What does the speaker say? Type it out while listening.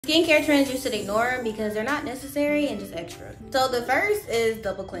Skincare trends you should ignore because they're not necessary and just extra. So the first is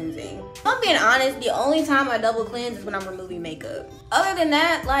double cleansing. If I'm being honest, the only time I double cleanse is when I'm removing makeup. Other than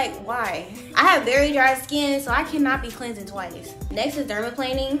that, like, why? I have very dry skin, so I cannot be cleansing twice. Next is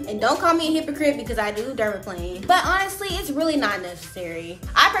dermaplaning. And don't call me a hypocrite because I do dermaplane. But honestly, it's really not necessary.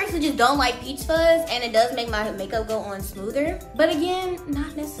 I personally just don't like peach fuzz, and it does make my makeup go on smoother. But again,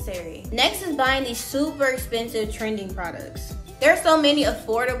 not necessary. Next is buying these super expensive trending products. There are so many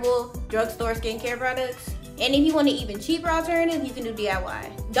affordable drugstore skincare products. And if you want an even cheaper alternative, you can do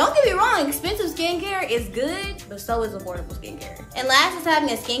DIY. Don't get me wrong, expensive skincare is good, but so is affordable skincare. And last is having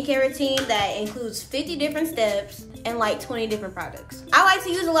a skincare routine that includes 50 different steps and like 20 different products. I like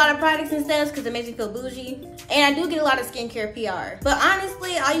to use a lot of products and steps because it makes me feel bougie. And I do get a lot of skincare PR. But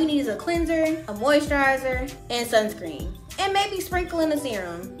honestly, all you need is a cleanser, a moisturizer, and sunscreen. And maybe sprinkle in a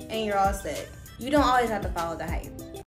serum, and you're all set. You don't always have to follow the hype.